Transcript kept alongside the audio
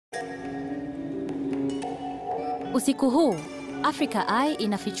Usiku huu, Africa Eye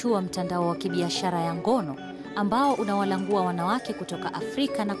inafichua mtandao wa kibiashara ya ngono ambao unawalangua wanawake kutoka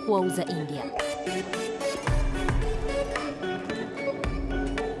Afrika na kuwauza India.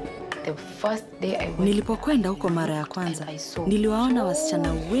 Nilipokwenda huko mara ya kwanza, niliwaona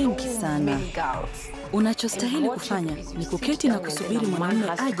wasichana wengi sana. Unachostahili kufanya ni kuketi na kusubiri mwanamume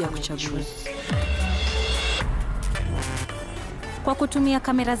aje akuchague. Kwa kutumia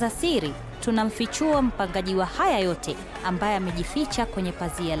kamera za siri, tunamfichua mpangaji wa haya yote ambaye amejificha kwenye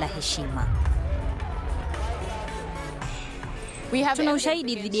pazia la heshima. Tuna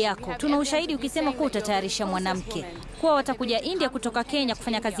ushahidi dhidi yako. Tuna ushahidi ukisema kuwa utatayarisha mwanamke, kuwa watakuja India kutoka Kenya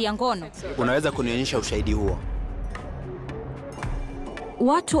kufanya kazi ya ngono. Unaweza kunionyesha ushahidi huo?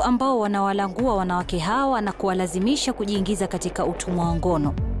 Watu ambao wanawalangua wanawake hawa na kuwalazimisha kujiingiza katika utumwa wa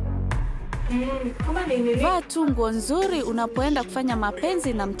ngono. Vaa tu nguo nzuri unapoenda kufanya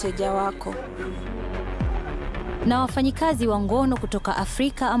mapenzi na mteja wako. Na wafanyikazi wa ngono kutoka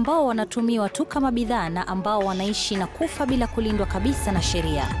Afrika ambao wanatumiwa tu kama bidhaa na ambao wanaishi na kufa bila kulindwa kabisa na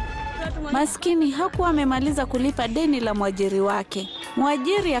sheria. Maskini hakuwa amemaliza kulipa deni la mwajiri wake.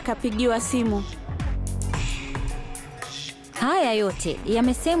 Mwajiri akapigiwa simu. Haya yote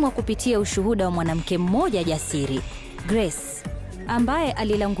yamesemwa kupitia ushuhuda wa mwanamke mmoja jasiri, Grace, ambaye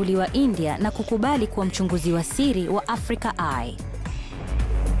alilanguliwa India na kukubali kuwa mchunguzi wa siri wa Africa Eye.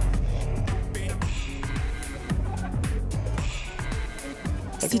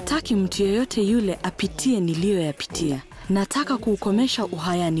 Sitaki mtu yeyote yule apitie niliyoyapitia. Nataka kuukomesha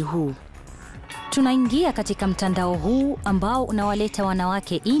uhayani huu. Tunaingia katika mtandao huu ambao unawaleta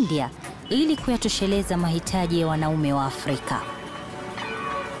wanawake India ili kuyatosheleza mahitaji ya wanaume wa Afrika.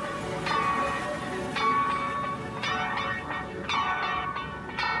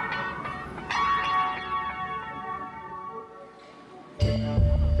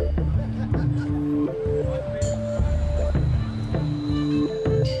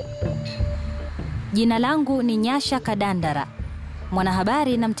 Jina langu ni Nyasha Kadandara,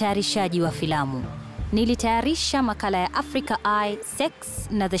 mwanahabari na mtayarishaji wa filamu. Nilitayarisha makala ya Africa Eye, Sex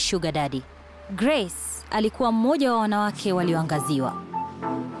na the Sugar Daddy. Grace alikuwa mmoja wa wanawake walioangaziwa.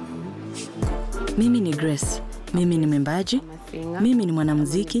 Mimi ni Grace. Mimi ni mwimbaji. Mimi ni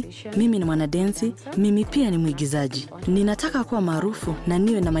mwanamuziki. Mimi ni mwanadensi. Mimi pia ni mwigizaji. Ninataka kuwa maarufu na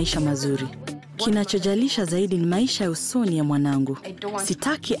niwe na maisha mazuri. Kinachojalisha zaidi ni maisha ya usoni ya mwanangu.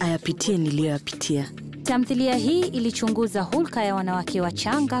 Sitaki ayapitie niliyoyapitia. Tamthilia hii ilichunguza hulka ya wanawake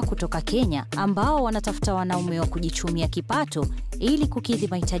wachanga kutoka Kenya ambao wanatafuta wanaume wa kujichumia kipato ili kukidhi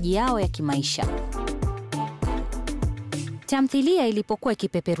mahitaji yao ya kimaisha. Tamthilia ilipokuwa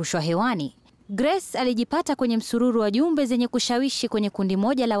ikipeperushwa hewani, Grace alijipata kwenye msururu wa jumbe zenye kushawishi kwenye kundi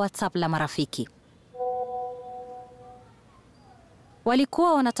moja la WhatsApp la marafiki.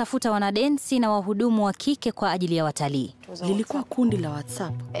 Walikuwa wanatafuta wanadensi na wahudumu wa kike kwa ajili ya watalii. Lilikuwa kundi la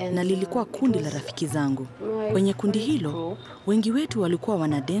WhatsApp na lilikuwa kundi la rafiki zangu. Kwenye kundi hilo, wengi wetu walikuwa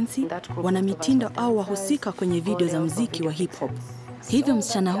wanadensi, wanamitindo au wahusika kwenye video za muziki wa hip hop. Hivyo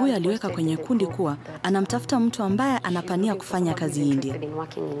msichana huyo aliweka kwenye kundi kuwa anamtafuta mtu ambaye anapania kufanya kazi India.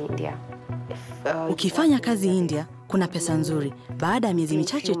 Ukifanya kazi India, kuna pesa nzuri. Baada ya miezi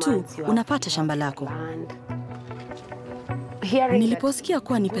michache tu, unapata shamba lako. Niliposikia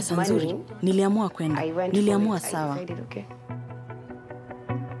kuwa ni pesa nzuri, niliamua kwenda. Niliamua sawa.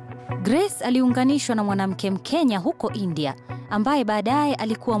 Grace aliunganishwa na mwanamke Mkenya huko India, ambaye baadaye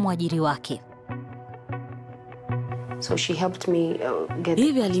alikuwa mwajiri wake.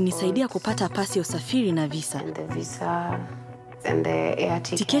 Hivi alinisaidia kupata pasi ya usafiri na visa.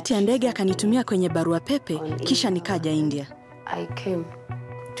 Tiketi ya ndege akanitumia kwenye barua pepe, kisha nikaja India.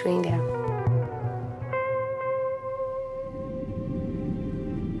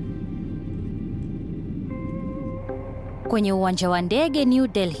 Kwenye uwanja wa ndege New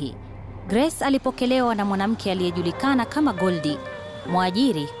Delhi, Grace alipokelewa na mwanamke aliyejulikana kama Goldie,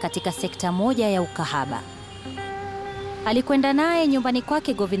 mwajiri katika sekta moja ya ukahaba. Alikwenda naye nyumbani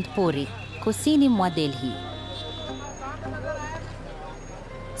kwake Govindpuri, kusini mwa Delhi.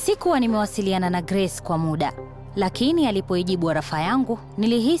 Sikuwa nimewasiliana na Grace kwa muda, lakini alipoijibu arafa yangu,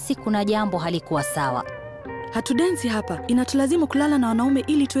 nilihisi kuna jambo halikuwa sawa. Hatudensi hapa. Inatulazimu kulala na wanaume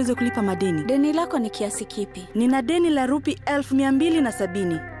ili tuweze kulipa madeni. Deni lako ni kiasi kipi? Nina deni la rupi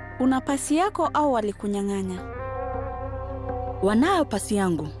 1270. Una pasi yako au walikunyang'anya? Wanayo pasi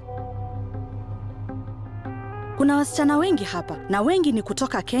yangu. Kuna wasichana wengi hapa na wengi ni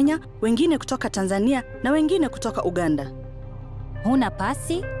kutoka Kenya, wengine kutoka Tanzania na wengine kutoka Uganda. Huna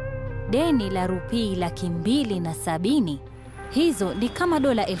pasi? Deni la rupi 270. Hizo ni kama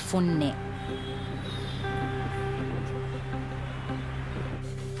 $4,000.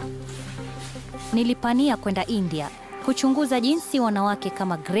 Nilipania kwenda India kuchunguza jinsi wanawake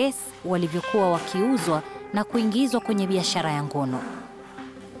kama Grace walivyokuwa wakiuzwa na kuingizwa kwenye biashara ya ngono.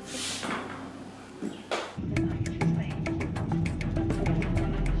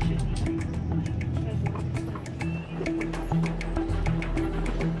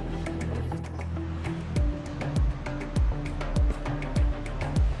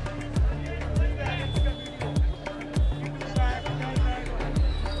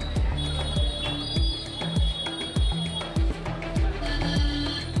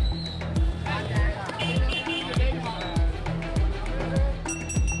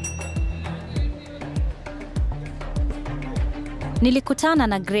 Nilikutana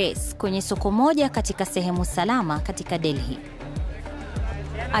na Grace kwenye soko moja katika sehemu salama katika Delhi.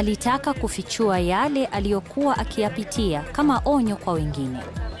 Alitaka kufichua yale aliyokuwa akiyapitia kama onyo kwa wengine.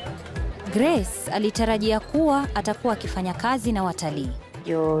 Grace alitarajia kuwa atakuwa akifanya kazi na watalii.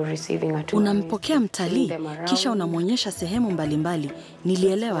 Unampokea mtalii kisha unamwonyesha sehemu mbalimbali.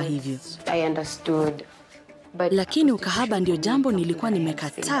 Nilielewa hivyo. Lakini ukahaba ndio jambo nilikuwa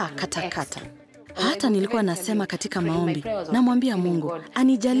nimekataa katakata. Hata nilikuwa nasema katika maombi, namwambia Mungu,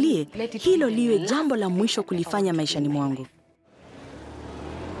 anijalie hilo liwe jambo la mwisho kulifanya maishani mwangu.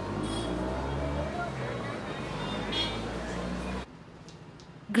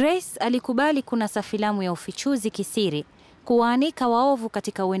 Grace alikubali kunasa filamu ya ufichuzi kisiri, kuwaanika waovu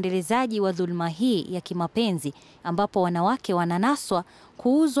katika uendelezaji wa dhuluma hii ya kimapenzi ambapo wanawake wananaswa,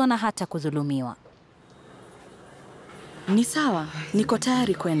 kuuzwa na hata kudhulumiwa. Ni sawa, niko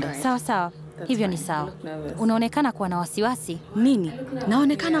tayari kwenda. Sawa sawa. Hivyo ni sawa. Unaonekana kuwa na wasiwasi. Nini?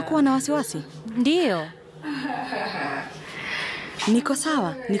 Naonekana kuwa na wasiwasi? Ndiyo. Niko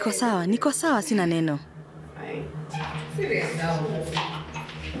sawa, niko sawa, niko sawa, sina neno.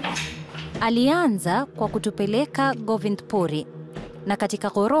 Alianza kwa kutupeleka Govindpuri na katika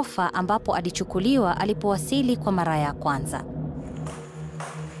ghorofa ambapo alichukuliwa alipowasili kwa mara ya kwanza.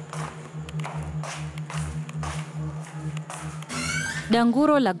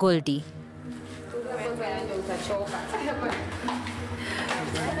 Danguro la Goldie.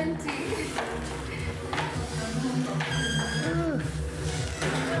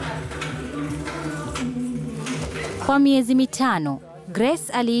 Kwa miezi mitano,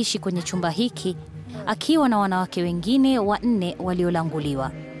 Grace aliishi kwenye chumba hiki akiwa na wanawake wengine 4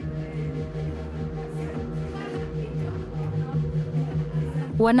 waliolanguliwa.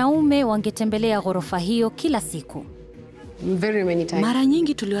 Wanaume wangetembelea ghorofa hiyo kila siku. Mara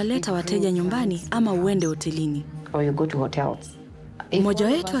nyingi tuliwaleta wateja nyumbani ama uende hotelini. Mmoja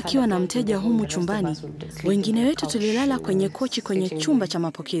wetu akiwa na mteja humu chumbani, wengine wetu tulilala kwenye kochi kwenye chumba cha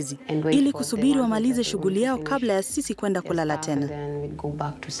mapokezi ili kusubiri wamalize shughuli yao kabla ya sisi kwenda kulala tena.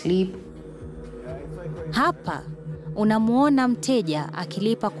 Hapa unamuona mteja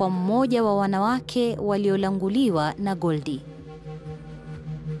akilipa kwa mmoja wa wanawake waliolanguliwa na Goldie.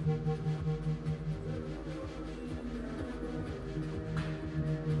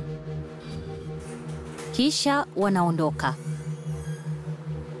 Kisha wanaondoka.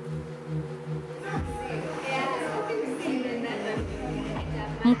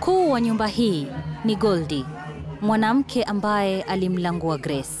 Mkuu wa nyumba hii ni Goldie, mwanamke ambaye alimlangua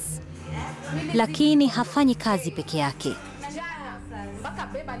Grace. Lakini hafanyi kazi peke yake.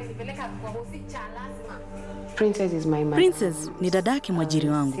 Princess ni dadake mwajiri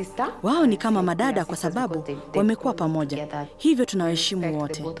wangu. Wao ni kama madada kwa sababu wamekuwa pamoja. Hivyo tunawaheshimu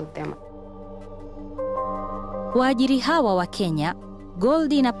wote. Waajiri hawa wa Kenya,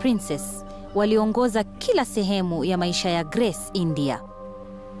 Goldie na Princess, waliongoza kila sehemu ya maisha ya Grace India.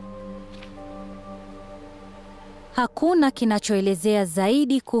 Hakuna kinachoelezea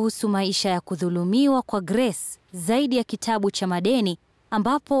zaidi kuhusu maisha ya kudhulumiwa kwa Grace zaidi ya kitabu cha Madeni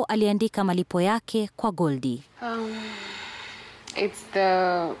ambapo aliandika malipo yake kwa Goldie.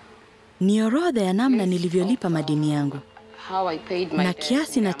 Ni orodha ya namna nilivyolipa madeni yangu na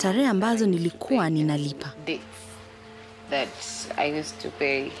kiasi na tarehe ambazo nilikuwa ninalipa.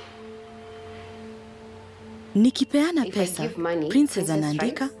 Nikipeana pesa, Princess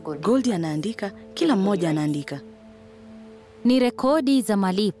anaandika, Goldie anaandika, kila mmoja anaandika. Ni rekodi za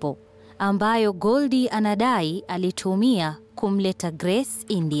malipo ambayo Goldie anadai alitumia kumleta Grace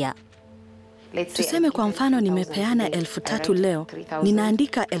India. Tuseme kwa mfano nimepeana 3,000 leo,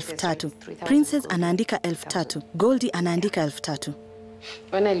 ninaandika 3,000. Princess anaandika 3,000, Goldie anaandika 3,000.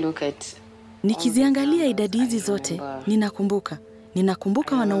 Nikiziangalia idadi hizi zote,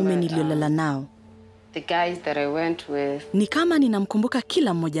 ninakumbuka wanaume niliolala nao. Ni kama ninamkumbuka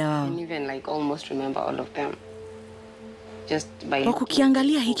kila mmoja wao. Kwa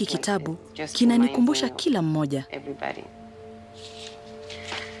kukiangalia hiki kitabu, kinanikumbusha kila mmoja.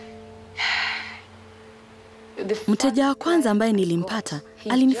 Mteja wa kwanza ambaye nilimpata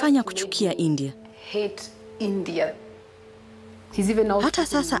alinifanya kuchukia India. Hata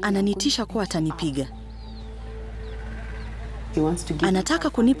sasa ananitisha kuwa atanipiga. Anataka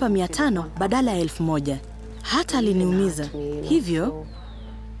kunipa 500 badala ya 1000. Hata aliniumiza. Hivyo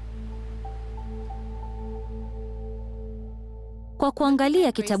kwa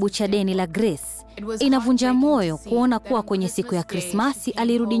kuangalia kitabu cha deni la Grace, inavunja moyo kuona kuwa kwenye siku ya Krismasi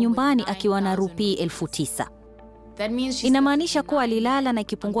alirudi nyumbani akiwa na rupii 9,000. Inamaanisha kuwa alilala na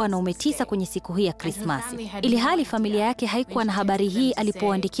ikipungua naume 9 kwenye siku hii ya Krismasi, ili hali familia yake haikuwa na habari hii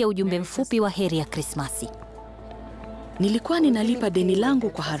alipoandikia ujumbe mfupi wa heri ya Krismasi. nilikuwa ninalipa deni langu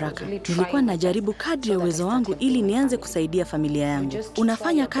kwa haraka. Nilikuwa najaribu kadri ya uwezo wangu ili nianze kusaidia familia yangu.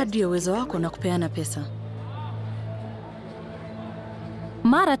 Unafanya kadri ya uwezo wako na kupeana pesa.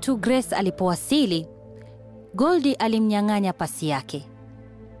 Mara tu Grace alipowasili, Goldie alimnyang'anya pasi yake.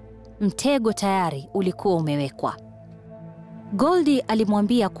 Mtego tayari ulikuwa umewekwa. Goldie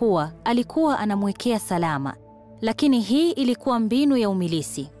alimwambia kuwa alikuwa anamwekea salama, lakini hii ilikuwa mbinu ya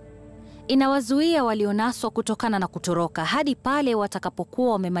umilisi. Inawazuia walionaswa kutokana na kutoroka hadi pale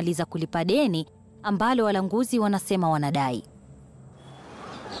watakapokuwa wamemaliza kulipa deni ambalo walanguzi wanasema wanadai.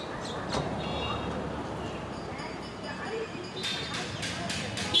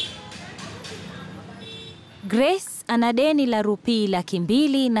 Grace ana deni la rupii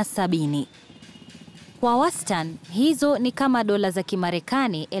 270,000. Kwa wastani, hizo ni kama dola za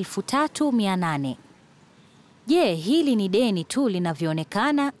Kimarekani 3,800. Je, hili ni deni tu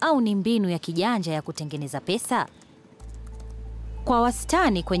linavyoonekana au ni mbinu ya kijanja ya kutengeneza pesa? Kwa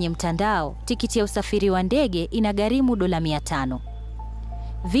wastani kwenye mtandao, tikiti ya usafiri wa ndege inagharimu dola 500.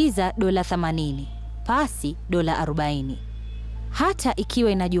 Visa dola 80, pasi dola 40. Hata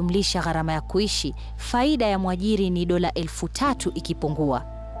ikiwa inajumlisha gharama ya kuishi, faida ya mwajiri ni dola 3,000 ikipungua.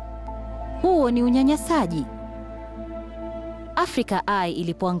 Huo ni unyanyasaji. Africa Eye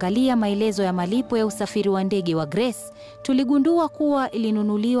ilipoangalia maelezo ya malipo ya usafiri wa ndege wa Grace, tuligundua kuwa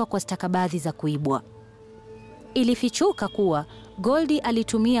ilinunuliwa kwa stakabadhi za kuibwa. Ilifichuka kuwa Goldie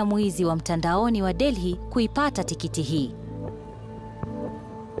alitumia mwizi wa mtandaoni wa Delhi kuipata tikiti hii.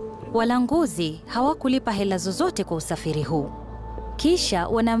 Walanguzi hawakulipa hela zozote kwa usafiri huu. Kisha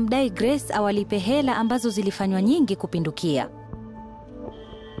wanamdai Grace awalipe hela ambazo zilifanywa nyingi kupindukia.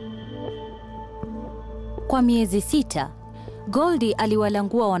 Kwa miezi 6, Goldie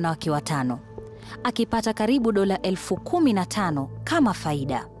aliwalangua wanawake 5, akipata karibu dola 15,000 kama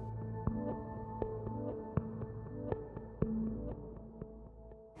faida.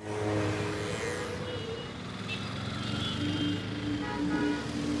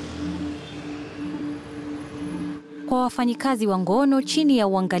 Kwa wafanyikazi wa ngono chini ya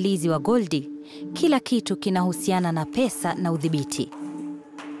uangalizi wa Goldie, kila kitu kinahusiana na pesa na udhibiti.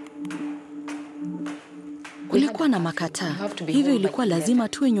 Kulikuwa na makataa, hivyo ilikuwa lazima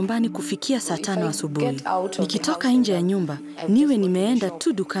tuwe nyumbani kufikia saa 5 asubuhi. Nikitoka nje ya nyumba, niwe nimeenda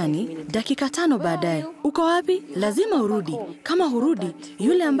tu dukani, dakika 5 baadaye. Uko wapi? Lazima urudi. Kama hurudi,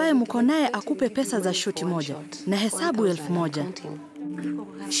 yule ambaye mko naye akupe pesa za shoti moja na hesabu 1,000.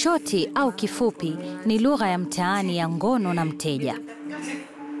 Shoti au kifupi ni lugha ya mtaani ya ngono na mteja.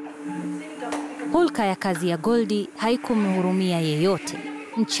 Hulka ya kazi ya Goldie haikumhurumia yeyote.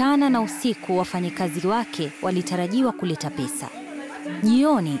 Mchana na usiku wafanyikazi wake walitarajiwa kuleta pesa.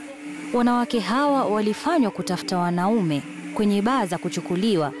 Jioni, wanawake hawa walifanywa kutafuta wanaume kwenye baa za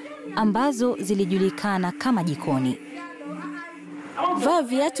kuchukuliwa ambazo zilijulikana kama jikoni. Vaa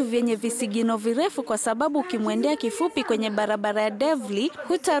viatu vyenye visigino virefu kwa sababu ukimwendea kifupi kwenye barabara ya Devli,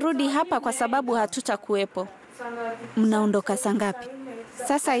 hutarudi hapa kwa sababu hatutakuwepo. Mnaondoka saa ngapi?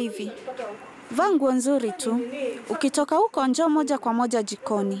 Sasa hivi. Vaa nguo nzuri tu. Ukitoka huko njoo moja kwa moja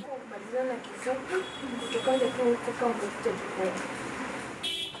jikoni.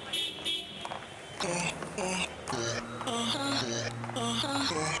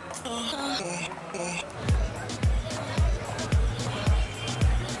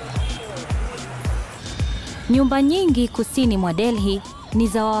 Nyumba nyingi kusini mwa Delhi ni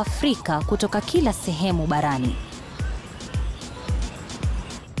za Waafrika kutoka kila sehemu barani.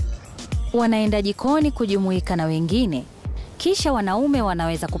 Wanaenda jikoni kujumuika na wengine, kisha wanaume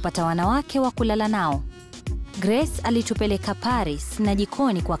wanaweza kupata wanawake wa kulala nao. Grace alitupeleka Paris na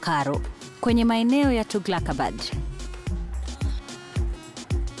jikoni kwa Karo kwenye maeneo ya Tughlakabad.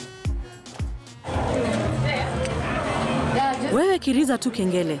 Wewe kiriza tu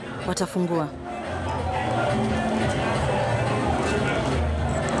kengele, watafungua.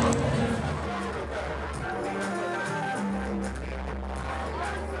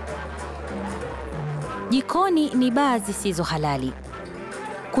 Jikoni ni baa zisizo halali.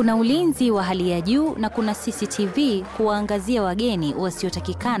 Kuna ulinzi wa hali ya juu na kuna CCTV kuwaangazia wageni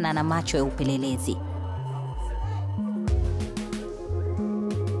wasiotakikana na macho ya upelelezi.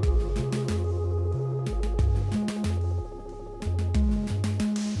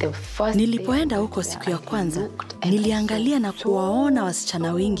 Nilipoenda huko siku ya kwanza, niliangalia na kuwaona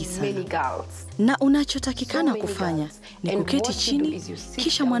wasichana wengi sana. Na unachotakikana kufanya ni kuketi chini,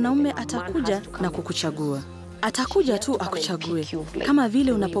 kisha mwanaume atakuja na kukuchagua. Atakuja tu akuchague, kama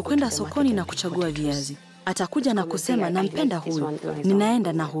vile unapokwenda sokoni na kuchagua viazi. Atakuja na kusema, nampenda huyu,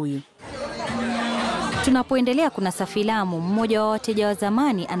 ninaenda na huyu. Tunapoendelea kunasa filamu, mmoja wa wateja wa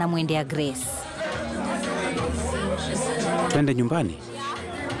zamani anamwendea Grace. Twende nyumbani.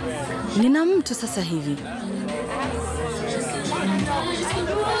 Nina mtu sasa hivi.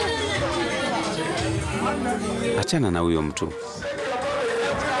 Achana na huyo mtu.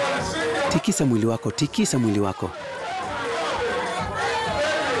 Tikisa mwili wako, tikisa mwili wako.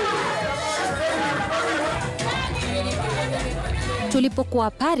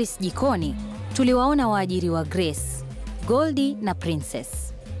 Tulipokuwa Paris jikoni, tuliwaona waajiri wa Grace, Goldie na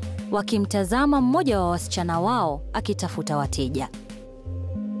Princess, wakimtazama mmoja wa wasichana wao akitafuta wateja.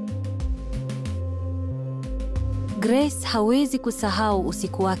 Grace hawezi kusahau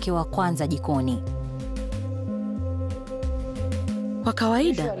usiku wake wa kwanza jikoni. Kwa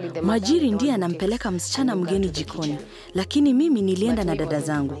kawaida, mwajiri ndiye anampeleka msichana mgeni jikoni, lakini mimi nilienda na dada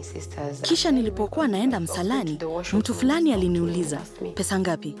zangu. Kisha nilipokuwa naenda msalani, mtu fulani aliniuliza, pesa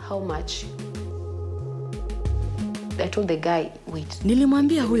ngapi?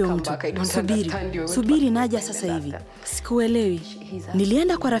 Nilimwambia huyo mtu, subiri naja sasa hivi. Sikuelewi.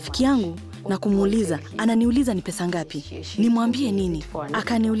 Nilienda kwa rafiki yangu na kumuuliza, ananiuliza ni pesa ngapi? Nimwambie nini?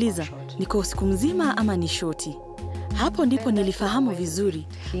 Akaniuliza, niko usiku mzima ama ni shoti? Hapo ndipo nilifahamu vizuri.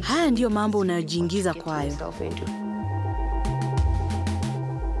 Haya ndiyo mambo unayojiingiza kwayo.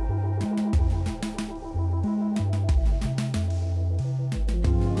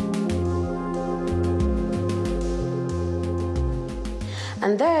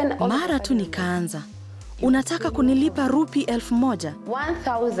 Mara tu nikaanza, unataka kunilipa rupi 1000?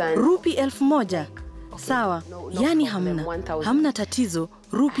 Rupi 1000? Sawa, yani hamna tatizo,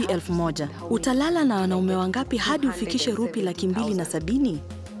 rupi 1000. Utalala na wanaume wangapi hadi ufikishe rupi 270,000?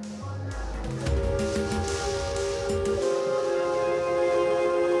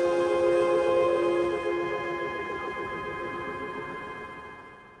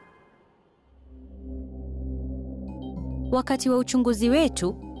 Wakati wa uchunguzi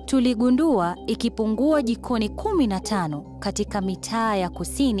wetu, tuligundua ikipungua jikoni 15 katika mitaa ya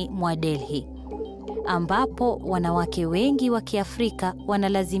kusini mwa Delhi, ambapo wanawake wengi wa Kiafrika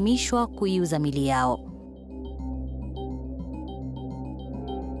wanalazimishwa kuiuza mili yao.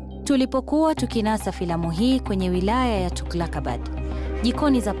 Tulipokuwa tukinasa filamu hii kwenye wilaya ya Tughlakabad,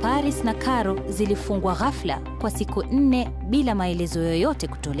 jikoni za Paris na Cairo zilifungwa ghafla kwa siku 4 bila maelezo yoyote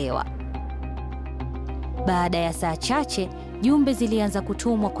kutolewa. Baada ya saa chache, jumbe zilianza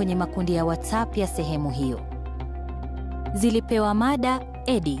kutumwa kwenye makundi ya WhatsApp ya sehemu hiyo. Zilipewa mada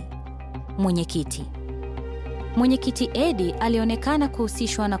Eddie, mwenyekiti. Mwenyekiti Eddie alionekana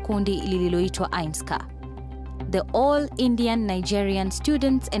kuhusishwa na kundi lililoitwa AINSCA, The All Indian Nigerian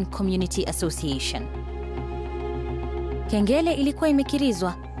Students and Community Association. Kengele ilikuwa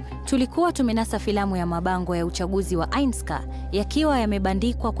imekirizwa. Tulikuwa tumenasa filamu ya mabango ya uchaguzi wa AINSCA yakiwa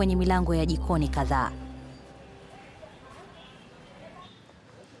yamebandikwa kwenye milango ya jikoni kadhaa.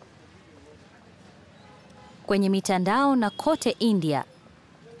 Kwenye mitandao na kote India,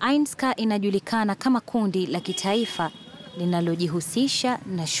 AINSCA inajulikana kama kundi la kitaifa linalojihusisha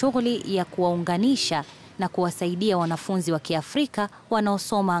na shughuli ya kuwaunganisha na kuwasaidia wanafunzi wa Kiafrika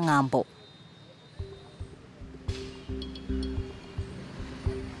wanaosoma ng'ambo.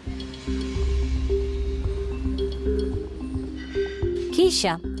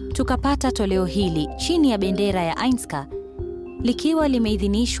 Kisha tukapata toleo hili chini ya bendera ya AINSCA likiwa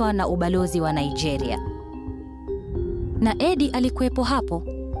limeidhinishwa na ubalozi wa Nigeria. Na Eddie alikuwepo hapo,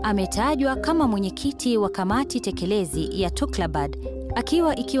 ametajwa kama mwenyekiti wa kamati tekelezi ya Tughlakabad,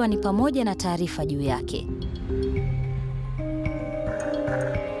 ikiwa ni pamoja na taarifa juu yake.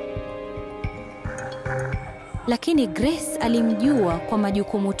 Lakini Grace alimjua kwa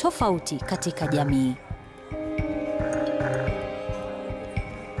majukumu tofauti katika jamii.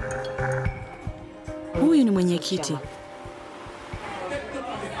 Huyu ni mwenyekiti.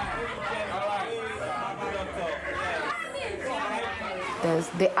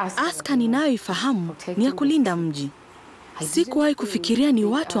 Aska ninayoifahamu ni ya kulinda mji. Sikuwahi kufikiria ni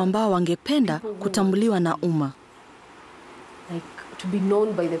watu ambao wangependa kutambuliwa na umma.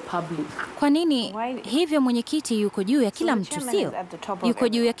 Kwa nini hivyo mwenyekiti yuko juu ya kila mtu, sio? Yuko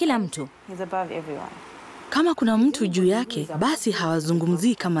juu ya kila mtu. Kama kuna mtu juu yake, basi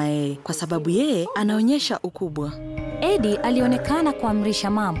hawazungumzii kama yeye, kwa sababu yeye anaonyesha ukubwa. Eddie alionekana kuamrisha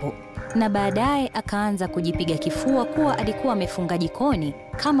mambo, na baadaye akaanza kujipiga kifua kuwa alikuwa amefunga jikoni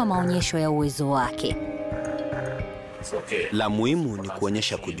kama maonyesho ya uwezo wake. La muhimu ni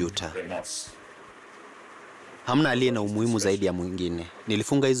kuonyesha kujuta. Hamna aliye na umuhimu zaidi ya mwingine.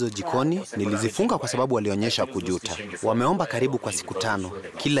 Nilifunga hizo jikoni, nilizifunga kwa sababu walionyesha kujuta. Wameomba karibu kwa siku 5,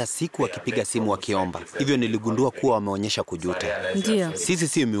 kila siku wakipiga simu wakiomba. Hivyo niligundua kuwa wameonyesha kujuta. Ndio. Sisi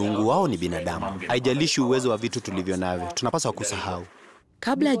si miungu, wao ni binadamu. Haijalishi uwezo wa vitu tulivyo navyo, tunapaswa kusahau.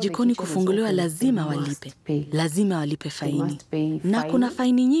 Kabla ya jikoni kufunguliwa lazima walipe. Lazima walipe faini. Na kuna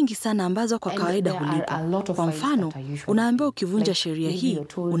faini nyingi sana ambazo kwa kawaida hulipa. Kwa mfano, unaambiwa ukivunja sheria hii,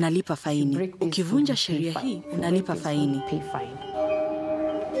 unalipa faini. Ukivunja sheria hii, unalipa faini.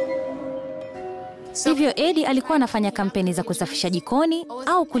 Hivyo Eddie alikuwa anafanya kampeni za kusafisha jikoni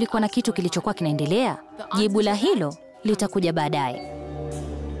au kulikuwa na kitu kilichokuwa kinaendelea? Jibu la hilo litakuja baadaye.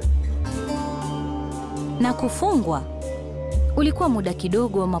 Na kufungwa ulikuwa muda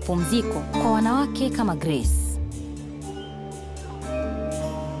kidogo wa mapumziko kwa wanawake kama Grace.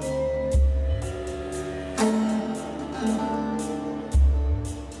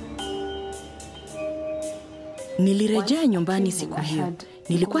 Nilirejea nyumbani siku hiyo.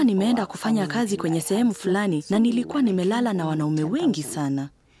 Nilikuwa nimeenda kufanya kazi kwenye sehemu fulani na nilikuwa nimelala na wanaume wengi sana.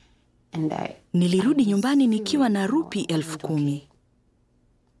 Nilirudi nyumbani nikiwa na rupi 10,000.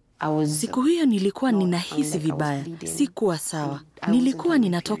 Siku hiyo nilikuwa ninahisi vibaya, sikuwa sawa. Nilikuwa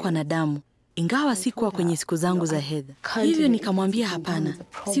ninatokwa na damu, ingawa sikuwa kwenye siku zangu za hedhi. Hivyo nikamwambia hapana,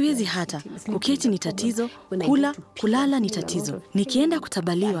 siwezi hata. Kuketi ni tatizo, kulala ni tatizo. Nikienda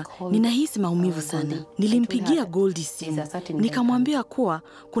kutabaliwa, ninahisi maumivu sana. Nilimpigia Goldie simu. Nikamwambia kuwa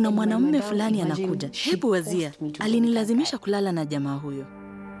kuna mwanamume fulani anakuja. Hebu wazia, alinilazimisha kulala na jamaa huyo.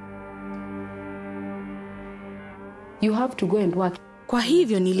 You have to go and work. Kwa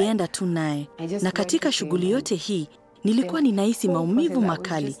hivyo nilienda tu naye, na katika shughuli yote hii nilikuwa ninahisi maumivu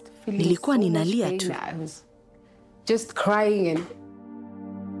makali. Nilikuwa ninalia tu. Just crying and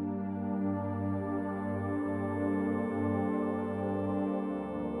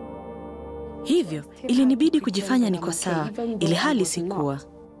hivyo ilinibidi kujifanya niko sawa, ili hali sikuwa.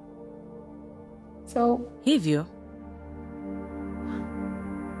 Hivyo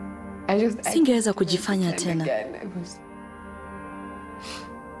singeweza kujifanya tena.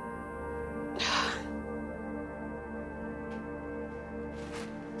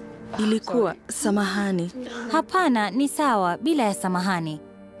 Ilikuwa samahani. Hapana, ni sawa, bila ya samahani.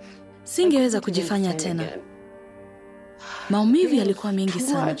 Singeweza kujifanya tena. Maumivu yalikuwa mengi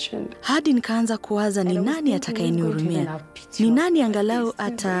sana. Hadi nikaanza kuwaza ni nani atakayenihurumia. Ni nani angalau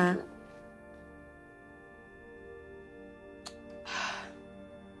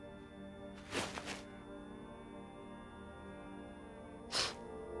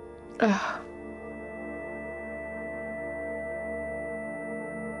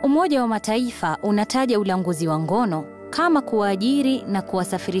Umoja wa Mataifa unataja ulanguzi wa ngono kama kuwaajiri na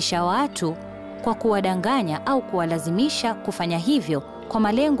kuwasafirisha watu kwa kuwadanganya au kuwalazimisha kufanya hivyo kwa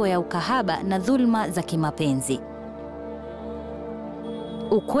malengo ya ukahaba na dhulma za kimapenzi.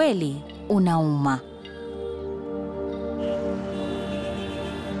 Ukweli unauma.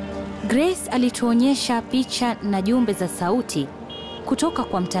 Grace alituonyesha picha na jumbe za sauti kutoka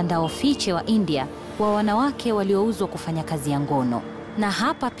kwa mtandao fiche wa India wa wanawake waliouzwa kufanya kazi ya ngono. Na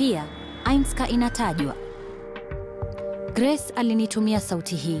hapa pia Ainska inatajwa. Grace alinitumia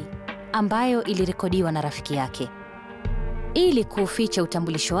sauti hii ambayo ilirekodiwa na rafiki yake. Ili kuficha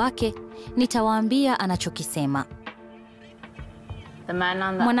utambulisho wake, nitawaambia anachokisema.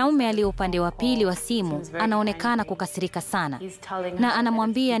 Mwanaume aliye upande wa pili wa simu anaonekana kukasirika sana na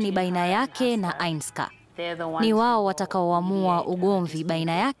anamwambia ni baina yake na Ainska. Ni wao watakaoamua ugomvi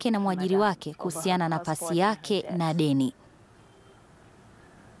baina yake na mwajiri wake kuhusiana na pasi yake na deni.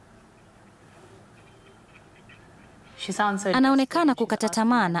 Anaonekana kukata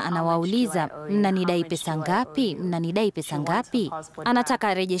tamaa na anawauliza, mnanidai pesa ngapi? Mnanidai pesa ngapi? Anataka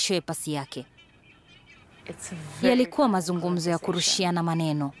arejeshewe pasi yake. Yalikuwa mazungumzo ya kurushiana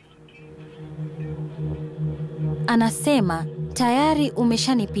maneno. Anasema, tayari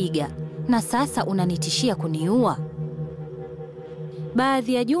umeshanipiga na sasa unanitishia kuniua.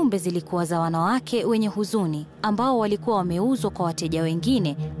 Baadhi ya jumbe zilikuwa za wanawake wenye huzuni ambao walikuwa wameuzwa kwa wateja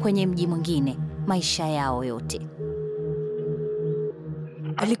wengine kwenye mji mwingine maisha yao yote.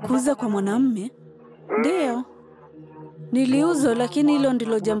 Alikuuza kwa mwanamume? Ndio. Niliuzwa, lakini hilo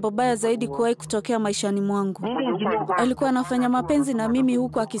ndilo jambo baya zaidi kuwahi kutokea maishani mwangu. Alikuwa anafanya mapenzi na mimi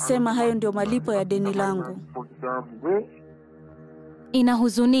huku akisema hayo ndio malipo ya deni langu.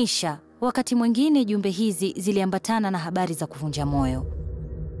 Inahuzunisha, wakati mwingine jumbe hizi ziliambatana na habari za kuvunja moyo.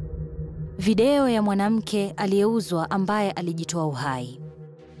 Video ya mwanamke aliyeuzwa ambaye alijitoa uhai.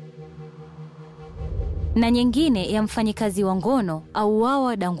 Na nyingine ya mfanyikazi wa ngono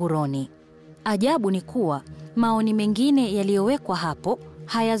auwawa danguroni. Ajabu ni kuwa maoni mengine yaliyowekwa hapo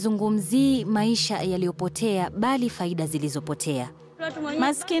hayazungumzii maisha yaliyopotea bali faida zilizopotea.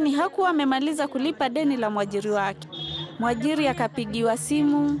 Maskini hakuwa amemaliza kulipa deni la mwajiri wake. Mwajiri akapigiwa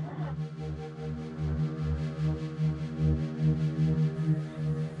simu.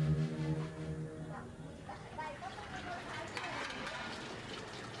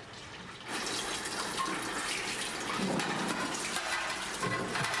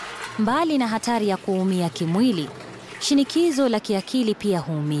 Mbali na hatari ya kuumia kimwili, shinikizo la kiakili pia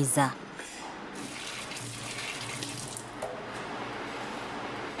huumiza.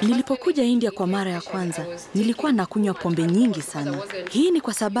 Nilipokuja India kwa mara ya kwanza, nilikuwa nakunywa pombe nyingi sana. Hii ni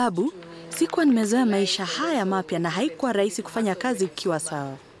kwa sababu sikuwa nimezoea maisha haya mapya na haikuwa rahisi kufanya kazi ukiwa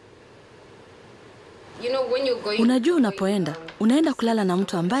sawa. Unajua unaenda kulala na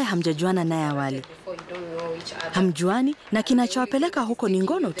mtu ambaye hamjajuana naye awali. Hamjuani na kinachowapeleka huko ni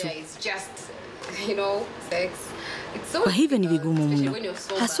ngono tu. Kwa hivyo ni vigumu mno.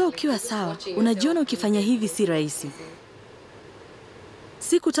 Hasa ukiwa sawa, unajiona ukifanya hivi si rahisi.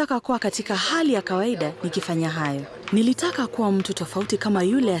 Sikutaka kuwa katika hali ya kawaida nikifanya hayo. Nilitaka kuwa mtu tofauti kama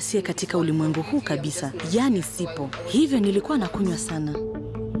yule asiye katika ulimwengu huu kabisa. Yaani sipo. Hivyo nilikuwa nakunywa sana.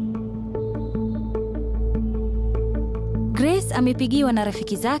 Grace amepigiwa na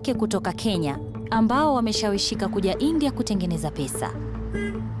rafiki zake kutoka Kenya ambao wameshawishika kuja India kutengeneza pesa.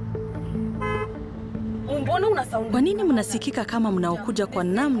 Kwa nini mnasikika kama mnaokuja kwa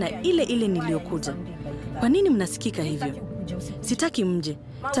namna ile ile niliyokuja? Kwa nini mnasikika hivyo? Sitaki mje.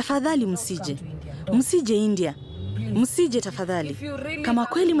 Tafadhali msije. Msije India. Msije tafadhali. Kama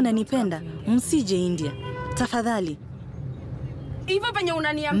kweli mnanipenda, msije India. Tafadhali.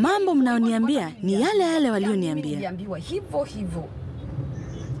 Mambo mnaoniambia ni yale yale walioniambia.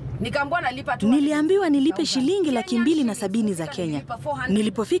 Niliambiwa nilipe shilingi 270 za Kenya.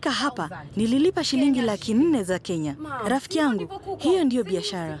 Nilipofika hapa, nililipa shilingi 400 za Kenya. Rafiki yangu, hiyo ndiyo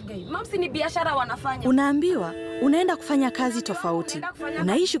biashara. Unaambiwa, unaenda kufanya kazi tofauti.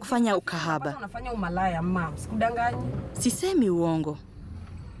 Unaishi kufanya ukahaba. Sisemi uongo.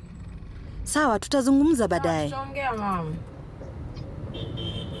 Sawa, tutazungumza baadaye.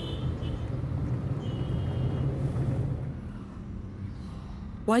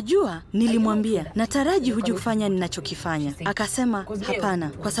 Wajua, nilimwambia, nataraji hujikufanya ninachokifanya. Akasema, hapana,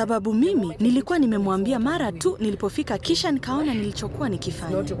 kwa sababu mimi nilikuwa nimemwambia mara tu nilipofika kisha nikaona nilichokuwa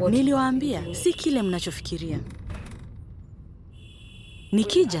nikifanya. Niliwaambia, si kile mnachofikiria.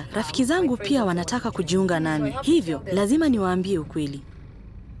 Nikija, rafiki zangu pia wanataka kujiunga nami. Hivyo, lazima niwaambie ukweli.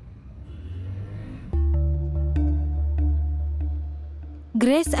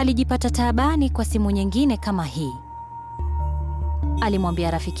 Grace alijipata taabani kwa simu nyingine kama hii.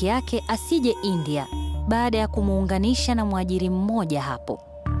 Alimwambia rafiki yake asije India baada ya kumuunganisha na mwajiri mmoja hapo.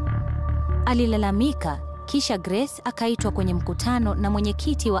 Alilalamika, kisha Grace akaitwa kwenye mkutano na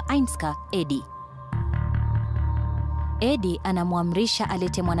mwenyekiti wa Ainska, Eddie. Eddie anamwamrisha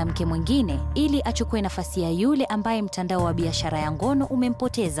alete mwanamke mwingine ili achukue nafasi ya yule ambaye mtandao wa biashara ya ngono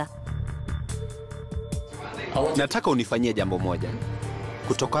umempoteza. Nataka unifanyie jambo moja.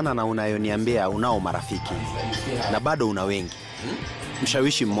 Kutokana na unayoniambia unao marafiki na bado una wengi.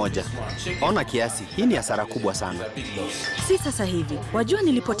 Mshawishi mmoja. Ona kiasi, hii ni hasara kubwa sana. Si sasa hivi. Wajua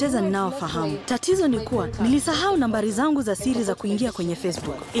nilipoteza ninaofahamu. Tatizo ni kuwa nilisahau nambari zangu za siri za kuingia kwenye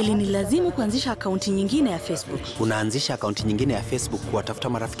Facebook. Ili nilazimu kuanzisha akaunti nyingine ya Facebook. Unaanzisha akaunti nyingine ya Facebook kuwatafuta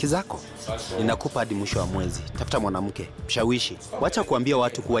marafiki zako? Ninakupa hadi mwisho wa mwezi. Tafuta mwanamke, mshawishi. Wacha kuambia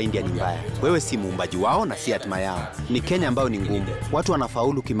watu kuwa India ni mbaya. Wewe si muumbaji wao na si hatima yao. Ni Kenya ambayo ni ngumu. Watu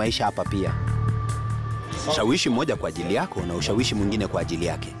wanafaulu kimaisha hapa pia. Shawishi mmoja kwa ajili yako na ushawishi mwingine kwa ajili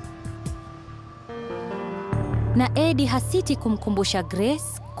yake. Na Eddie hasiti kumkumbusha Grace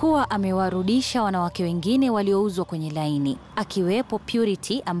kuwa amewarudisha wanawake wengine waliouzwa kwenye laini, akiwepo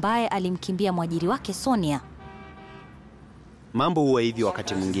Purity ambaye alimkimbia mwajiri wake Sonia. Mambo huwa hivi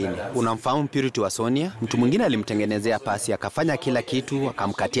wakati mwingine. Unamfahamu Purity wa Sonia? Mtu mwingine alimtengenezea pasi, akafanya kila kitu,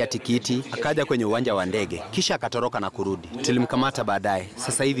 akamkatia tikiti, akaja kwenye uwanja wa ndege, kisha akatoroka na kurudi. Tulimkamata baadaye.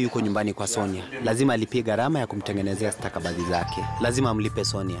 Sasa hivi yuko nyumbani kwa Sonia. Lazima alipie gharama ya kumtengenezea stakabadhi zake. Lazima amlipe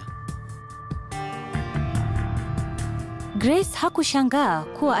Sonia. Grace hakushangaa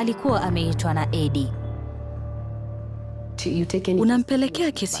kuwa alikuwa ameitwa na Eddie.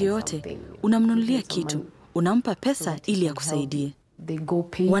 Unampelekea kesi yote, unamnunulia kitu, unampa pesa ili akusaidie.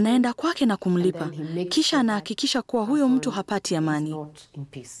 Wanaenda kwake na kumlipa, kisha anahakikisha kuwa huyo mtu hapati amani.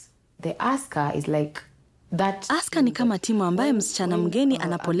 Aska ni kama timu ambaye msichana mgeni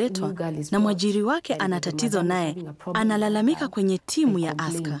anapoletwa na mwajiri wake ana tatizo naye, analalamika kwenye timu ya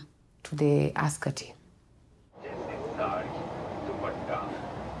Aska.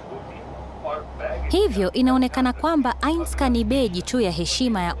 Hivyo inaonekana kwamba Ainska ni beji tu ya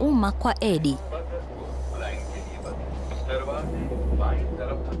heshima ya umma kwa Eddie.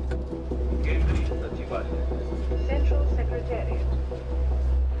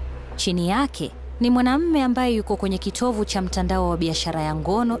 Chini yake ni mwanamume ambaye yuko kwenye kitovu cha mtandao wa biashara ya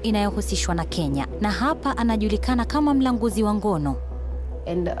ngono inayohusishwa na Kenya, na hapa anajulikana kama mlanguzi wa ngono.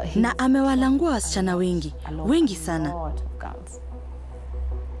 Na amewalangua wasichana wengi sana.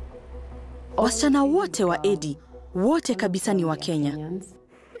 Wasichana wote wa Eddie, wote kabisa ni wa Kenya.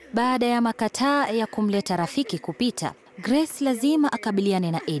 Baada ya makataa ya kumleta rafiki kupita, Grace lazima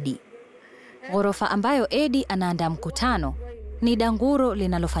akabiliane na Eddie. Ghorofa ambayo Eddie anaandaa mkutano ni danguro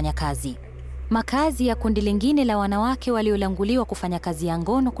linalofanya kazi. Makazi ya kundi lingine la wanawake waliolanguliwa kufanya kazi ya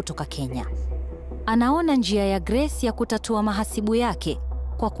ngono kutoka Kenya. Anaona njia ya Grace ya kutatua mahasibu yake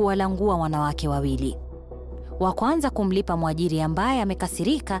kwa kuwalangua wanawake wawili. Wa kwanza kumlipa mwajiri ambaye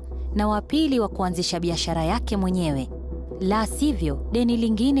amekasirika, na wa pili wa kuanzisha biashara yake mwenyewe. La sivyo, deni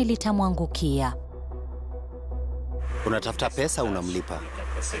lingine litamwangukia. Unatafuta pesa, unamlipa.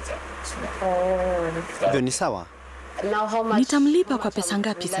 Hivyo ni sawa? Nitamlipa kwa pesa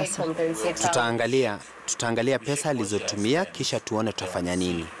ngapi sasa? Tutaangalia pesa alizotumia, kisha tuone tutafanya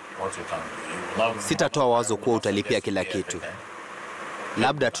nini. Sitatoa wazo kuwa utalipia kila kitu.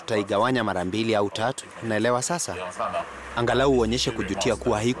 Labda tutaigawanya mara 2 au 3, unaelewa sasa? Angalau uonyeshe kujutia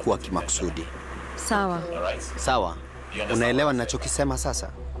kuwa haikuwa kimakusudi. Sawa. Unaelewa ninachokisema sasa?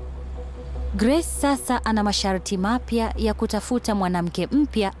 Grace sasa ana masharti mapya ya kutafuta mwanamke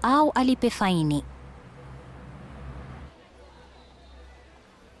mpya au alipe faini.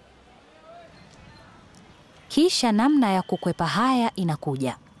 Kisha namna ya kukwepa haya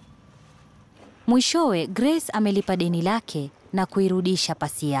inakuja. Mwishowe Grace amelipa deni lake na kuirudisha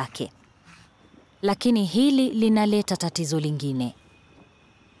pasi yake. Lakini hili linaleta tatizo lingine.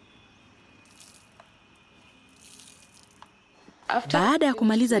 Baada ya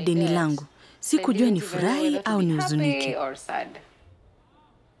kumaliza deni langu, sikujua ni furahi au ni huzunike.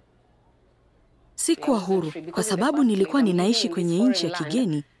 Sikuwa huru kwa sababu nilikuwa ninaishi kwenye nchi ya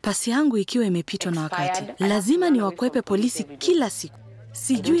kigeni, pasi yangu ikiwa imepitwa na wakati. Lazima niwakwepe polisi kila siku.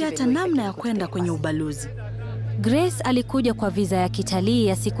 Sijui hata namna ya kwenda kwenye ubalozi. Grace alikuja kwa visa ya kitalii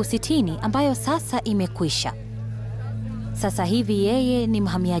ya siku 60 ambayo sasa imekwisha. Sasa hivi yeye ni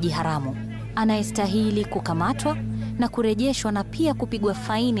mhamiaji haramu anayestahili kukamatwa na kurejeshwa na pia kupigwa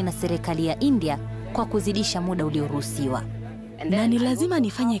faini na serikali ya India kwa kuzidisha muda ulioruhusiwa. Na ni lazima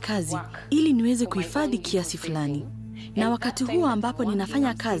nifanye kazi ili niweze kuhifadhi kiasi fulani. Na wakati huo ambapo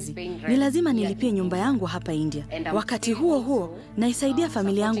ninafanya kazi, ni lazima nilipie nyumba yangu hapa India. Wakati huo naisaidia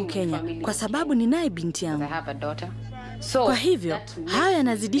familia yangu Kenya kwa sababu ninaye binti yangu. Kwa hivyo, haya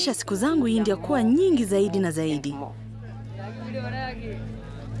yanazidisha siku zangu India kuwa nyingi zaidi na zaidi.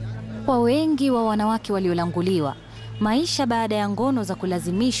 Kwa wengi wa wanawake waliolanguliwa, maisha baada ya ngono za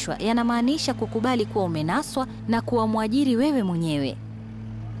kulazimishwa yanamaanisha kukubali kuwa umenaswa na kuwa mwajiri wewe mwenyewe.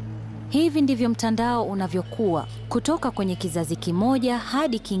 Hivi ndivyo mtandao unavyokuwa, kutoka kwenye kizazi kimoja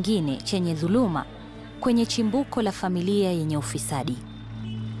hadi kingine chenye dhuluma, kwenye chimbuko la familia yenye ufisadi.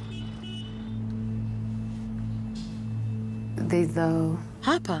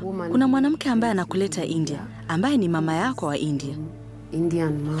 Hapa kuna mwanamke ambaye anakuleta India, ambaye ni mama yako wa India.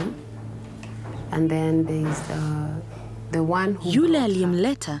 Yule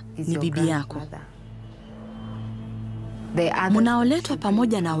aliyemleta ni bibi yako. Munaoletwa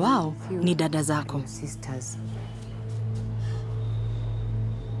pamoja na wao ni dada zako.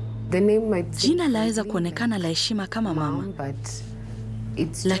 Jina laweza kuonekana la heshima kama mama,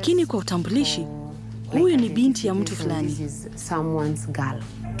 lakini kwa utambulishi, huyu ni binti ya mtu fulani.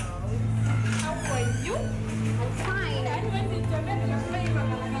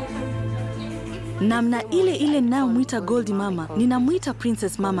 Namna ile ninayomwita Goldie mama, ninamwita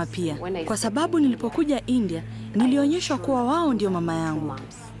Princess mama pia, kwa sababu nilipokuja India nilionyeshwa kuwa wao ndio mama yangu.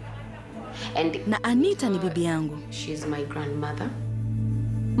 Na Anita ni bibi yangu.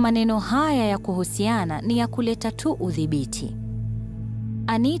 Maneno haya ya kuhusiana ni ya kuleta tu udhibiti.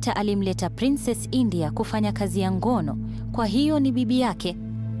 Anita alimleta Princess India kufanya kazi ya ngono, kwa hiyo ni bibi yake.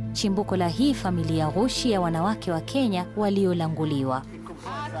 Chimbuko la hii familia ghushi ya wanawake wa Kenya waliolanguliwa.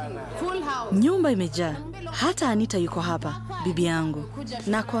 Nyumba imejaa. Hata Anita yuko hapa, bibi yangu.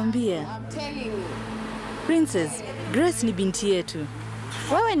 Nakwambia. Princess, Grace ni binti yetu.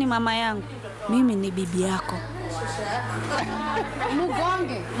 Wewe ni mama yangu. Mimi ni bibi yako.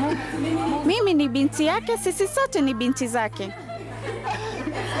 Mimi ni binti yake, sisi sote ni binti zake.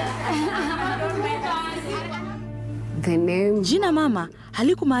 Jina mama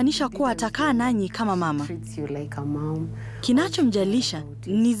halikumaanisha kuwa atakaa nanyi kama mama. Kinachomjalisha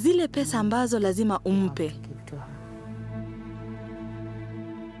ni zile pesa ambazo lazima umpe.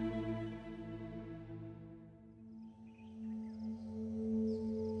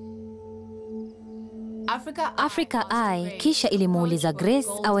 Africa Eye kisha ilimuuliza Grace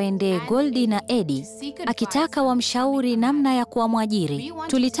awaendee Goldie na Eddie akitaka wamshauri namna ya kuamwajiri.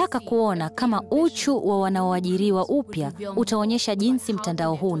 Tulitaka kuona kama uchu wa wanaoajiriwa upya utaonyesha jinsi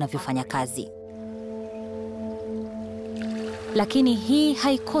mtandao huu unavyofanya kazi. Lakini hii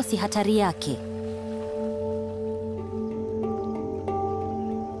haikosi hatari yake.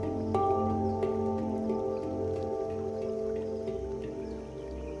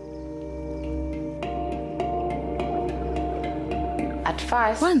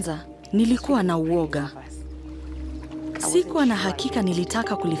 Kwanza, nilikuwa na uoga. Sikuwa na hakika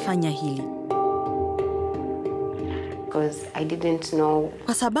nilitaka kulifanya hili.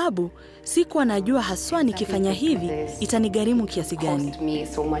 Kwa sababu, sikuwa najua haswa nikifanya hivi itanigharimu kiasi gani.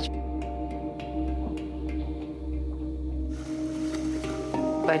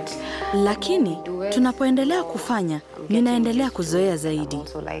 Lakini, tunapoendelea kufanya, ninaendelea kuzoea zaidi.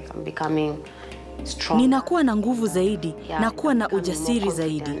 Ninakuwa na nguvu zaidi na kuwa na ujasiri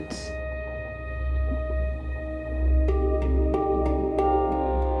zaidi.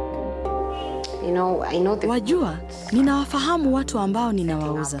 Wajua, ninawafahamu watu ambao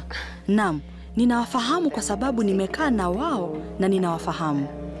ninawauza. Naam, ninawafahamu kwa sababu nimekaa na wao na ninawafahamu.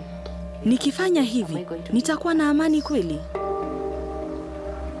 Nikifanya hivi, nitakuwa na amani kweli?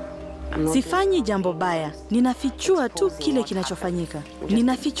 Sifanyi jambo baya, ninafichua tu kile kinachofanyika.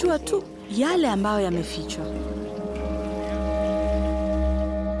 Ninafichua tu yale ambayo yamefichwa.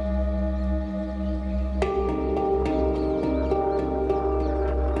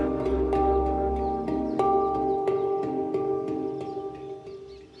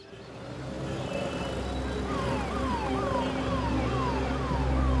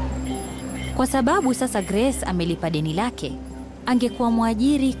 Kwa sababu sasa Grace amelipa deni lake, angekuwa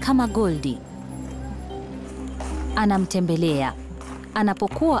mwajiri kama Goldie. Anamtembelea.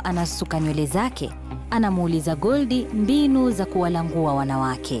 Anapokuwa anasuka nywele zake, anamuuliza Goldie mbinu za kuwalangua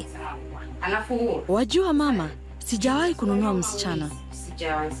wanawake. Wajua mama, sijawahi kununua msichana.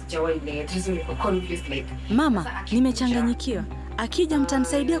 Mama, nimechanganyikiwa. Akija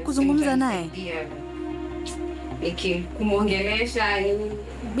mtanisaidia kuzungumza naye?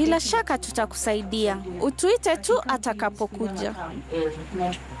 Bila shaka tutakusaidia. Utuite tu atakapokuja.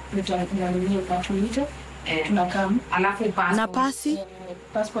 Na pasi?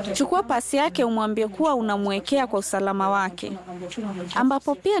 Chukua pasi yake umwambie kuwa unamwekea kwa usalama wake.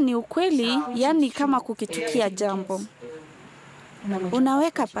 Ambapo pia ni ukweli, yani kama kukitukia jambo.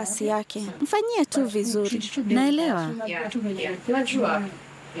 Unaweka pasi yake. Mfanyie tu vizuri. Naelewa.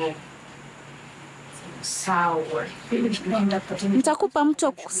 Nitakupa mtu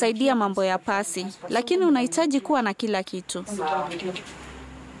wa kukusaidia mambo ya pasi, lakini unahitaji kuwa na kila kitu.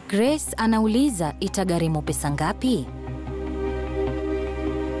 Grace anauliza itagharimu pesa ngapi?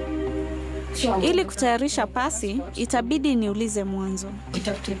 Ili kutayarisha pasi, itabidi niulize mwanzo.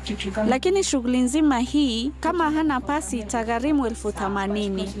 Lakini shughuli nzima hii, kama hana pasi itagharimu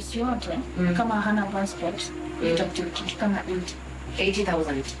 80,000. Kama hana passport, itakuwa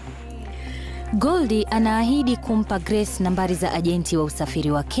 80,000. Goldie anaahidi kumpa Grace nambari za ajenti wa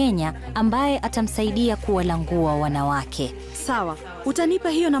usafiri wa Kenya ambaye atamsaidia kuwalangua wanawake. Sawa, utanipa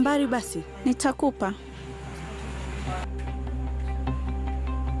hiyo nambari basi? Nitakupa.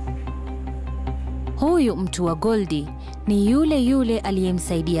 Huyu mtu wa Goldie ni yule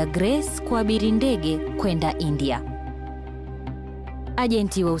aliyemsaidia Grace kuabiri ndege kwenda India.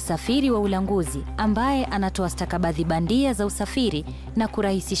 Ajenti wa usafiri wa ulanguzi ambaye anatoa stakabadhi bandia za usafiri na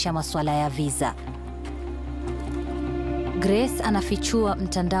kurahisisha masuala ya visa. Grace anafichua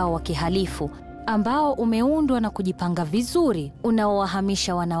mtandao wa kihalifu ambao umeundwa na kujipanga vizuri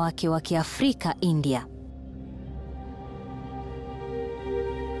unaowahamisha wanawake wa Kiafrika India.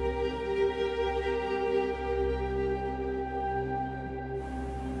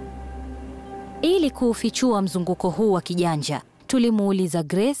 Ili kuufichua mzunguko huu wa kijanja, tulimuuliza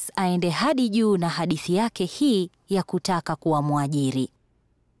Grace aende hadi juu na hadithi yake hii ya kutaka kuwa mwajiri.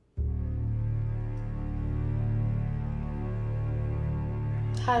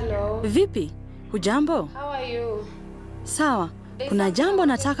 Hello. Vipi? Hujambo? How are you? Sawa. Kuna jambo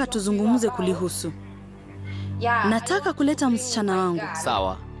nataka tuzungumze kulihusu. Yeah. Nataka kuleta msichana wangu.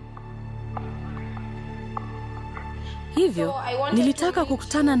 Sawa. Hivyo, nilitaka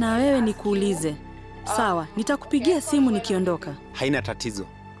kukutana na wewe nikuulize. Sawa, nitakupigia simu nikiondoka. Haina tatizo.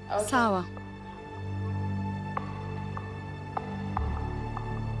 Sawa.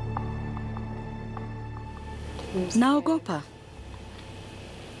 Naogopa.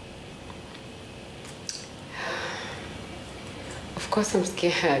 Of course I'm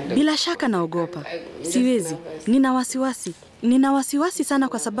scared. Bila shaka naogopa. Siwezi. Nina wasiwasi. Nina wasiwasi sana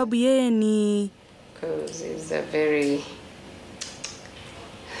kwa sababu yeye ni... Because he's a very...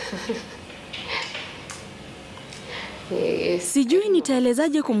 Yes. Sijui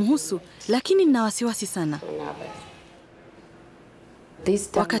nitaelezaje kumhusu, lakini nina wasiwasi sana.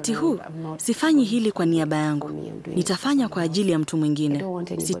 Wakati huu, sifanyi hili kwa niaba yangu. Nitafanya kwa ajili ya mtu mwingine.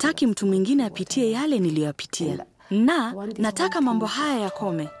 Sitaki mtu mwingine apitie yale niliyopitia. Na nataka mambo haya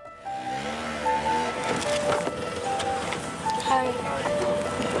yakome.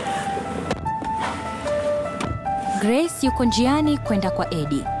 Grace yuko njiani kwenda kwa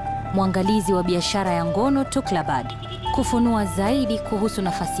Eddie, mwangalizi wa biashara ya Ngono Tuklabad, kufunua zaidi kuhusu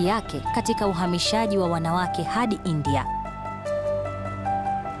nafasi yake katika uhamishaji wa wanawake hadi India.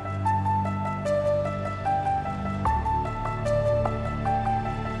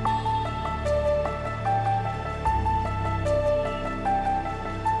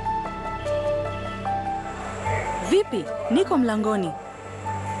 Vipi? Niko mlangoni.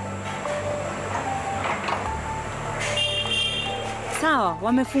 Sawa,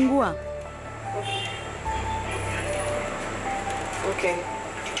 wamefungua. Okay.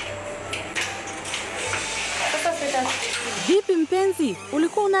 Vipi mpenzi?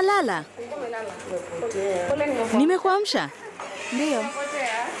 Ulikuwa unalala? Nimekuamsha? Ndio.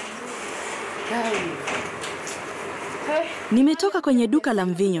 Nimetoka kwenye duka la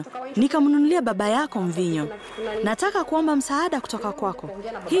mvinyo. Nikamnunulia baba yako mvinyo. Nataka kuomba msaada kutoka kwako.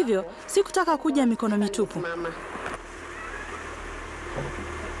 Hivyo, sikutaka kuja mikono mitupu.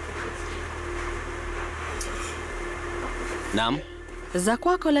 Naam. Za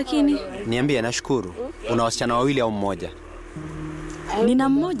kwako lakini? Niambie, nashukuru. Una wasichana wawili au mmoja? Nina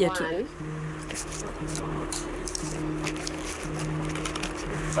mmoja tu.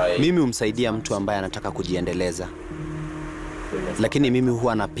 Mimi humsaidia mtu ambaye anataka kujiendeleza. Lakini mimi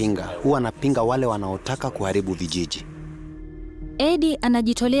huwa napinga wale wanaotaka kuharibu vijiji. Eddie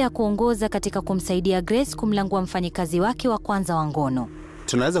anajitolea kuongoza katika kumsaidia Grace kumlangua mfanyikazi wake wa kwanza wa ngono.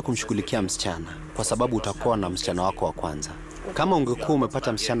 Tunaweza kumshughulikia msichana kwa sababu utakuwa na msichana wako wa kwanza. Kama ungekuwa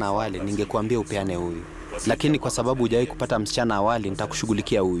umepata msichana awali, ningekuambia upeane huyu. Lakini kwa sababu hujawahi kupata msichana awali,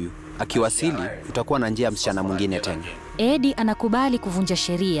 nitakushughulikia huyu. Akiwasili, utakuwa na njia ya msichana mwingine tena. Eddie anakubali kuvunja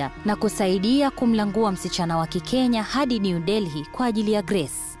sheria na kusaidia kumlangua msichana wa Kikenya hadi New Delhi kwa ajili ya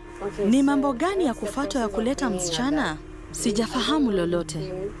Grace. Ni mambo gani ya kufuatwa ya kuleta msichana? Sijafahamu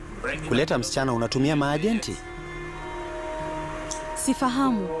lolote. Kuleta msichana unatumia maajenti?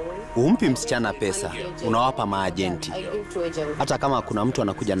 Sifahamu. Umpi msichana pesa, unawapa maajenti. Hata kama kuna mtu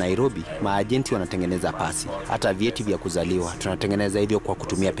anakuja Nairobi, maajenti wanatengeneza pasi. Hata vyeti vya kuzaliwa, tunatengeneza hivyo kwa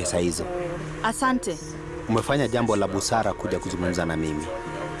kutumia pesa hizo. Asante. Umefanya jambo la busara kuja kuzungumza na mimi.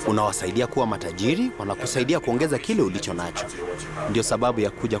 Unawasaidia kuwa matajiri, wanakusaidia kuongeza kile ulicho nacho. Ndio sababu ya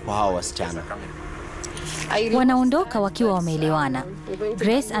kuja kwa hawa wasichana. Wanaondoka wakiwa wameelewana.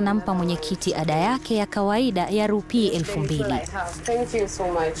 Grace anampa mwenyekiti ada yake ya kawaida ya rupii 2,000. Thank you so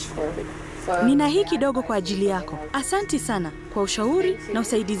much for Nina hii kidogo kwa ajili yako. Asante sana kwa ushauri na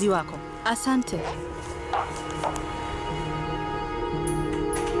usaidizi wako. Asante.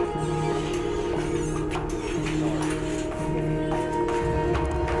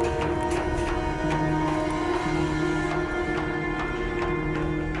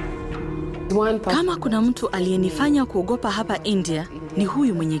 Kama kuna mtu aliyenifanya kuogopa hapa India, ni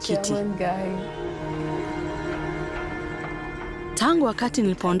huyu mwenyekiti. Tangu wakati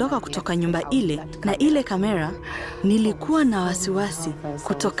nilipoondoka kutoka nyumba ile na ile kamera, nilikuwa na wasiwasi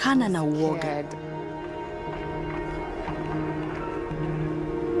kutokana na uoga.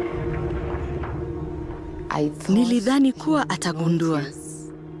 Nilidhani kuwa atagundua.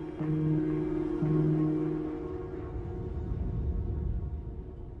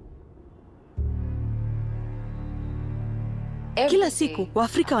 Kila siku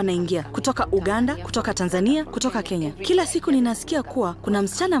Waafrika wanaingia kutoka Uganda, kutoka Tanzania, kutoka Kenya. Kila siku ninasikia kuwa kuna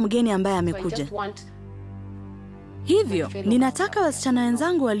msichana mgeni ambaye amekuja. Hivyo, ninataka wasichana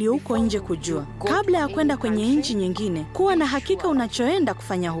wenzangu walio huko nje kujua, kabla ya kwenda kwenye nchi nyingine, kuwa na hakika unachoenda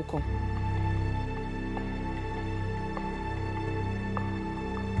kufanya huko.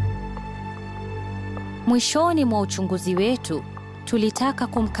 Mwishoni mwa uchunguzi wetu, tulitaka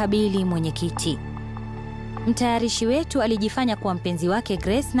kumkabili mwenyekiti. Mtayarishi wetu alijifanya kuwa mpenzi wake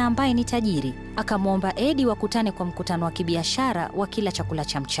Grace na ambaye ni tajiri. Akamwomba Eddie wakutane kwa mkutano wa kibiashara wa kila chakula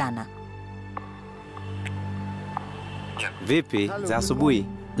cha mchana. Vipi za asubuhi?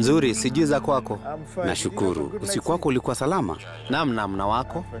 Nzuri, sijui za kwako. Nashukuru. Usiku wako ulikuwa salama? Naam, na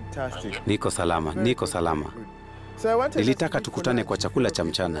wako? Niko salama. Nilitaka tukutane kwa chakula cha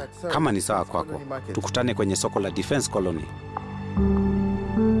mchana. Kama ni sawa kwako, tukutane kwenye soko la Defense Colony.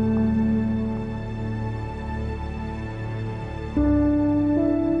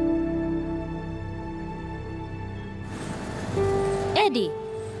 Eddie.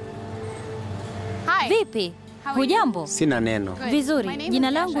 Vipi? Hujambo? Sina neno. Vizuri.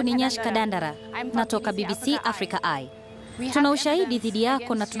 Jina langu ni Nyashka Dandara. Natoka BBC Africa Eye. Tuna ushahidi dhidi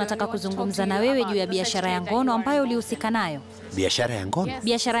yako na tunataka kuzungumza na wewe juu ya biashara ya ngono ambayo ulihusika nayo. Biashara ya ngono?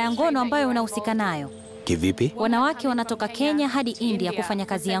 Biashara ya ngono ambayo unahusika nayo. Kivipi? Wanawake wanatoka Kenya hadi India kufanya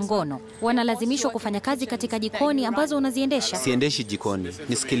kazi ya ngono. Wanalazimishwa kufanya kazi katika jikoni ambazo unaziendesha. Siendeshi jikoni.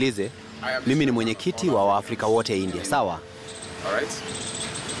 Nisikilize. Mimi ni mwenyekiti wa Waafrika wote India, sawa?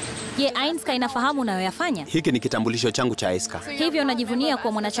 Je, Ainska inafahamu unayoyafanya? Hiki ni kitambulisho changu cha Ainska. Hivyo unajivunia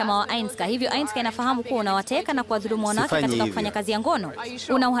kuwa mwanachama wa Ainska. Hivyo Ainska inafahamu kuwa unawateka na kuwadhulumu wanawake katika kufanya kazi ya ngono.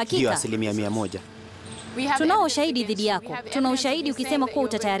 Una uhakika? Ndio, 100%. Tunao ushahidi dhidi yako. Tuna ushahidi ukisema kuwa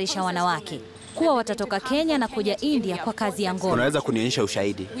utatayarisha wanawake kuwa watatoka Kenya na kuja India kwa kazi ya ngono. Unaweza kunionyesha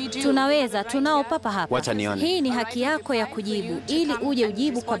ushahidi? Tunaweza, tunao papa hapa. Wacha nione. Hii ni haki yako ya kujibu ili uje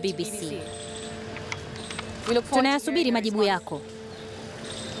ujibu kwa BBC. Tunayasubiri majibu yako.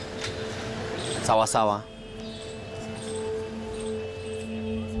 Sawa.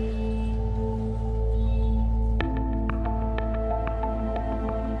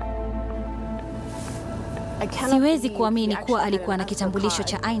 Siwezi kuamini kuwa alikuwa na kitambulisho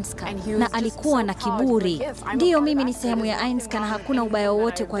cha Ainska na alikuwa na kiburi. Ndiyo, mimi ni sehemu ya Ainska na hakuna ubaya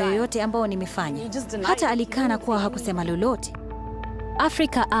wowote kwa yoyote ambao nimefanya. Hata alikana kuwa hakusema lolote.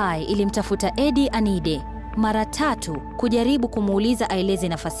 Africa Eye ilimtafuta Eddie Anide mara 3 kujaribu kumuuliza aeleze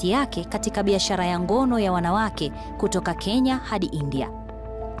nafasi yake katika biashara ya ngono ya wanawake kutoka Kenya hadi India.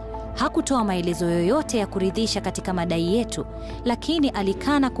 Hakutoa maelezo yoyote ya kuridhisha katika madai yetu, lakini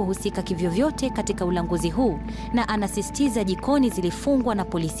alikana kuhusika kivyovyote katika ulanguzi huu na anasisitiza jikoni zilifungwa na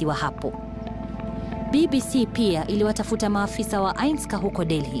polisi wa hapo. BBC pia iliwatafuta maafisa wa Ainska huko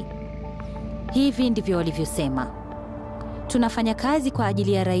Delhi. Hivi ndivyo walivyosema: tunafanya kazi kwa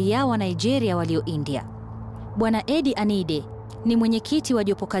ajili ya raia wa Nigeria walio India. Bwana Eddie Anide ni mwenyekiti wa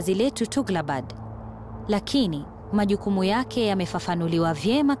jopo kazi letu Tughlabad, lakini majukumu yake yamefafanuliwa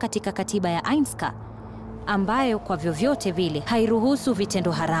vyema katika katiba ya Ainska ambayo kwa vyovyote vile hairuhusu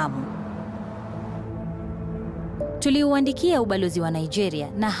vitendo haramu. Tuliuandikia ubalozi wa Nigeria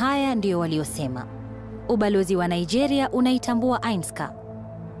na haya ndiyo waliosema: ubalozi wa Nigeria unaitambua Ainska.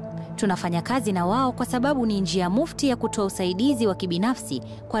 Tunafanya kazi na wao kwa sababu ni njia mufti ya kutoa usaidizi wa kibinafsi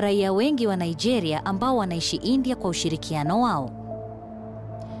kwa raia wengi wa Nigeria ambao wanaishi India kwa ushirikiano wao.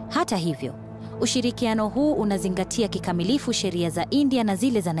 Hata hivyo, ushirikiano huu unazingatia kikamilifu sheria za India na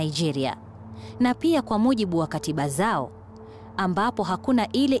zile za Nigeria, na pia kwa mujibu wa katiba zao, ambapo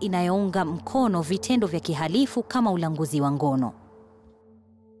hakuna ile inayounga mkono vitendo vya kihalifu kama ulanguzi wa ngono.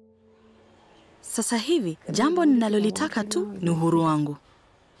 Sasa hivi, jambo ninalolitaka tu ni uhuru wangu.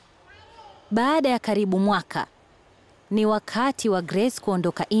 Baada ya karibu mwaka, ni wakati wa Grace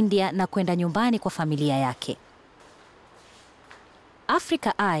kuondoka India na kwenda nyumbani kwa familia yake.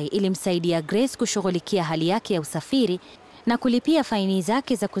 Africa Eye ilimsaidia Grace kushughulikia hali yake ya usafiri na kulipia faini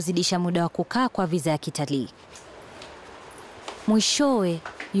zake za kuzidisha muda wa kukaa kwa visa ya kitalii. Mwishowe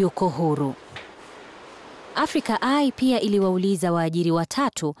yuko huru. Africa Eye pia iliwauliza waajiri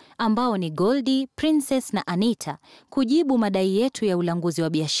watatu ambao ni Goldie, Princess na Anita kujibu madai yetu ya ulanguzi wa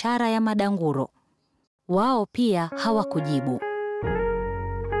biashara ya madanguro. Wao pia hawakujibu.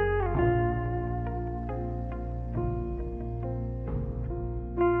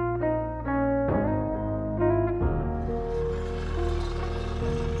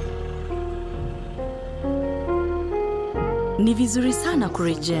 Ni vizuri sana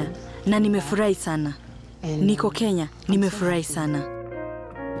kurejea na nimefurahi sana. Niko Kenya, nimefurahi sana.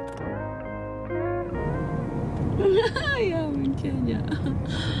 I'm Kenya.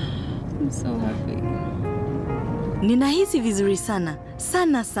 I'm so happy. Ninahisi vizuri sana,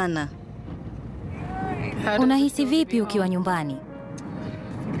 sana. Unahisi vipi ukiwa nyumbani?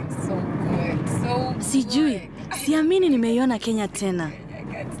 Sijui, siamini nimeiona Kenya tena.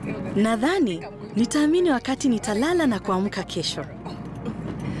 Nadhani nitaamini wakati nitalala na kuamka kesho.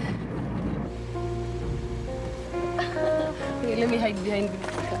 Let me hide behind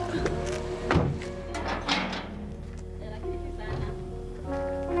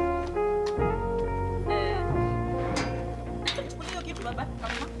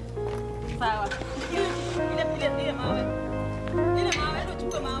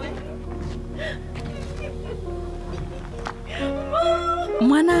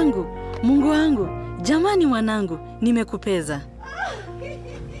Mwanangu, Mungu wangu, jamani mwanangu, nimekupeza.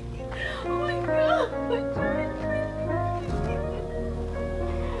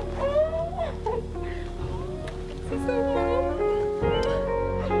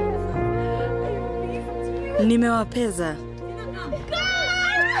 Nimewapeza.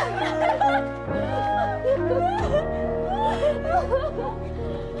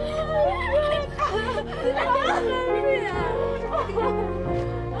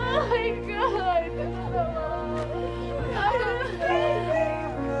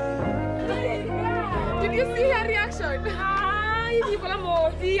 Did you see her reaction? Hindi pala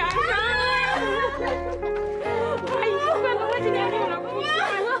maovu. Surprise!